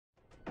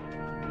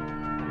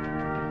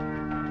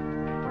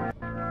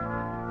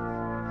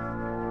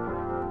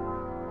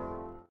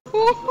That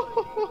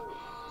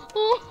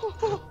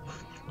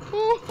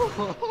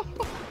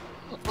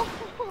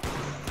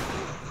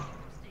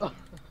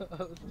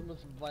was the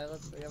most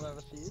violent thing I've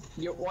ever seen.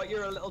 You're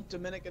a little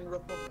Dominican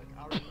Republic,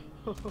 are you?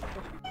 I'm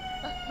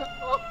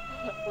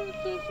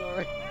so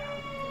sorry.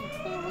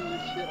 Holy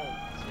shit.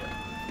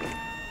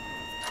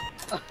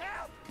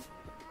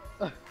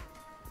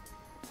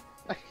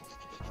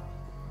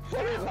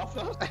 What are you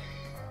laughing at?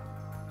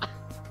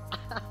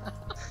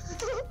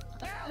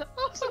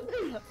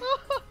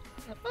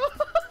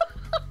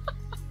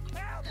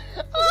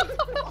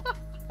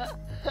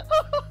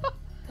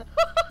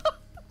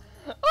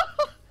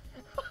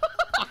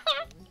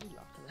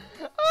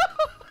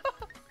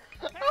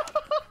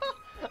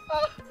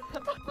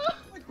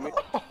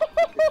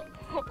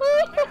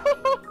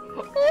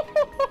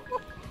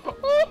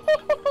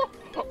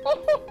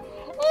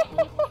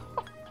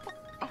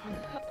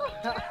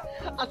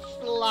 I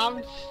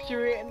slammed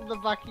straight into the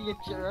back of your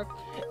chair.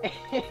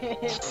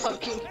 It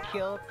fucking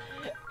killed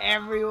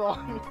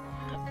everyone.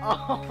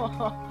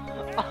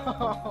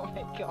 Oh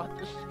my god,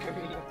 the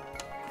scream.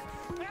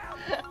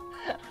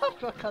 I've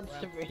got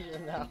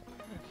constipation now.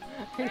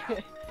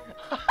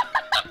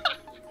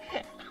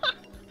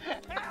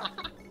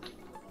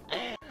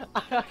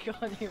 I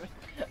can't even.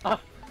 Oh,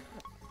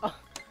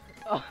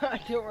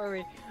 don't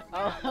worry,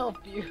 I'll help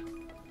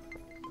you.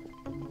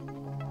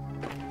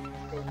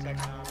 Go take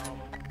that out.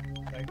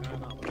 Take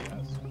that out,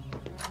 guys.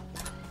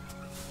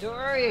 Don't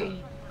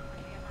worry,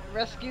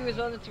 rescue is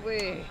on its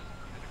way.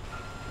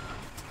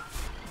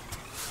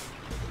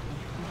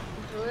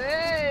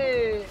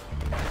 Hey!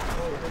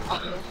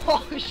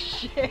 Oh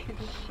shit!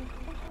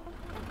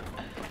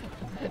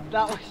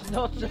 That was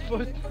not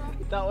supposed.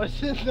 That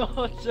was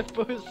not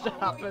supposed to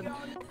happen.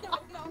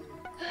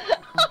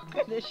 I'm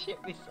gonna shit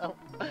myself.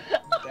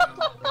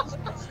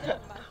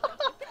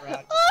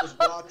 Right, just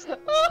watch.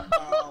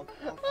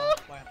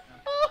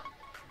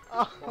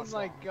 Oh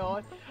my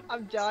god,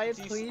 I'm dying.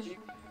 Please,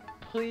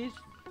 please.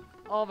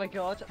 Oh my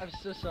god, I'm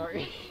so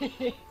sorry.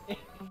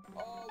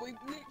 Oh, we've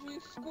literally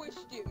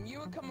squished him. You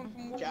were coming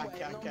from one way Cat.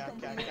 and I'm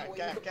coming from the other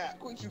way.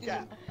 Squished him.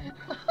 Cat.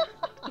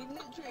 He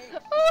literally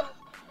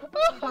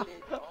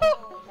exploded.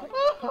 Oh my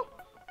god.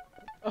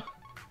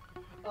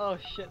 Oh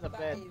shit, the That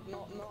bed. is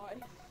not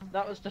nice.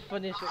 That was the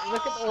funniest thing.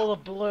 Look at all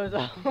the blood.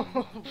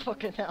 Oh,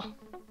 fucking hell.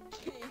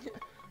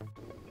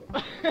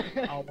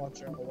 I'll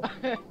watch it.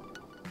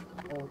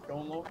 Oh,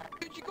 don't look.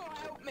 Dude, you gotta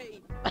help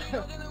me. Dude, I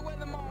don't know where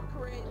the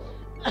marker is.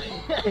 I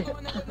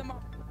don't know where the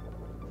marker.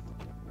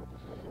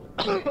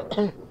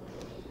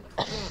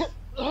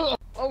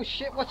 Oh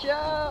shit, watch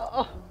out!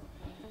 Oh.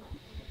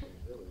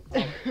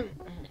 Up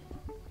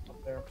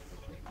there.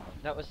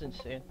 That was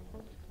insane.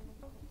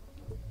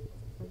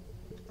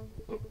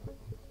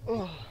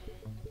 Oh.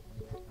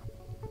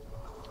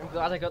 I'm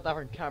glad I got that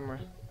on camera.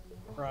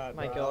 Right.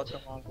 My right, god.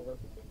 Come on over.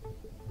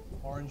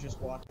 Orange just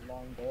walk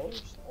along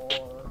doors,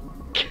 or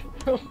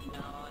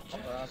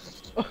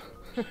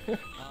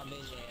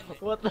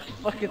What the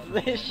fuck is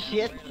this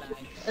shit?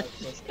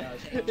 this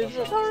guy's. This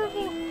is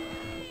horrible.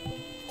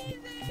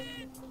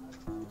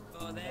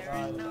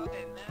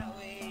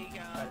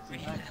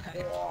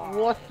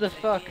 What the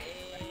fuck?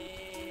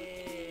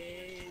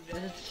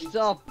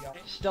 Stop!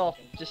 Stop!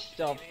 Just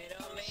stop!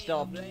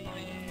 Stop!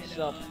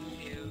 Stop!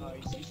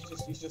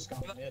 He's just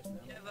gone mid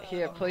now.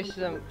 Here, play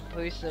some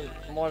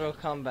Mortal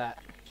Kombat.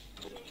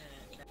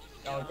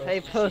 Now it goes Hey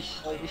to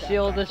Puss, oh, you cat, see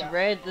all cat, this cat.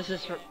 red?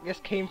 This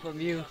came from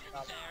you.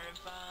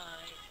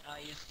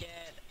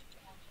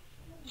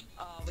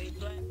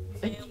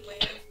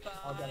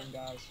 I'll get him,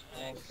 guys.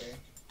 Okay.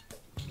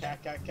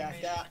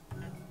 Cat.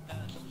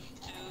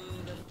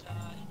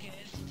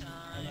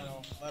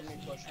 No, let me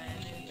push him.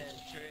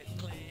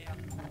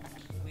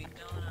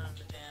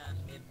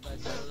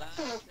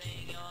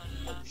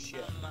 Oh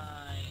shit.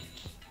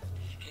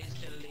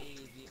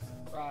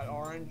 Right,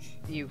 Orange.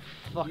 You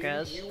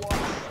fuckers. You are...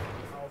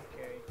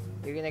 Okay.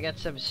 You're gonna get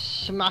some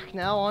smack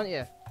now, aren't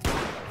you?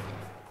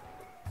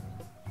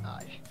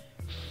 Aye.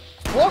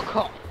 Fuck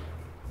off!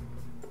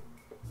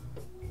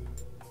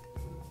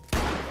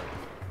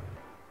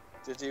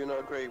 Did you not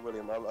agree,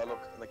 William? I look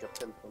like a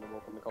pimp when I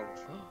walk on the college.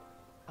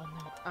 Oh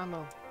no,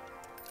 ammo.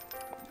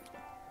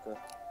 Okay.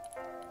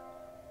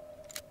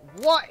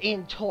 What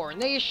in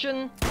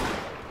tornation?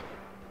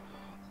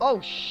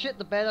 Oh shit,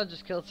 the bed, I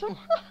just killed someone.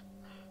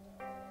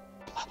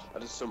 I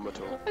just summoned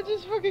to him. I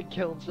just fucking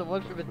killed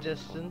someone from a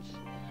distance.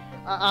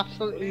 I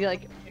absolutely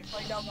like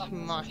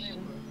smashed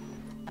him.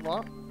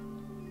 What?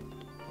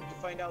 Did you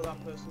find out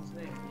that person's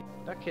name?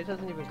 That kid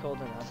hasn't even called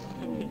an ass.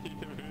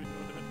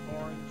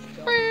 Orange.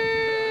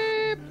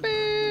 Beep,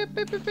 beep,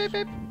 beep, beep,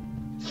 beep.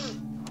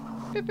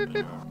 Beep, beep,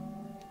 beep.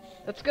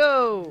 Let's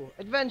go!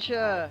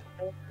 Adventure!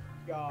 Oh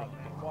god,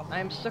 man. What? I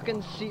am stuck in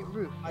the seat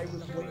roof. I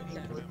was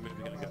waiting for it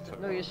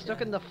to No, you're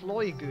stuck in the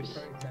floor, you goose.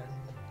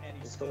 and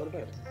he's Still in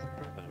bed.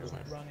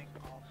 running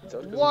off.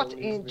 What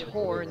in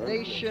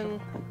tornation?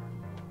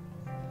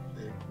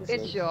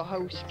 It's your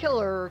host,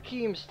 Killer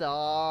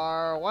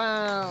Keemstar.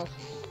 Wow.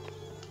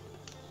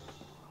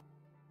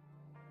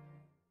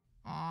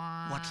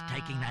 What's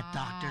taking that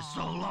doctor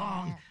so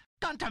long?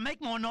 Gunter,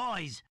 make more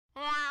noise.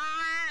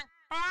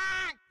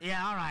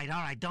 Yeah, all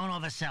right. Don't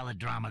oversell it,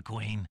 drama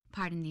queen.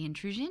 Pardon the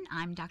intrusion.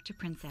 I'm Dr.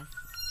 Princess.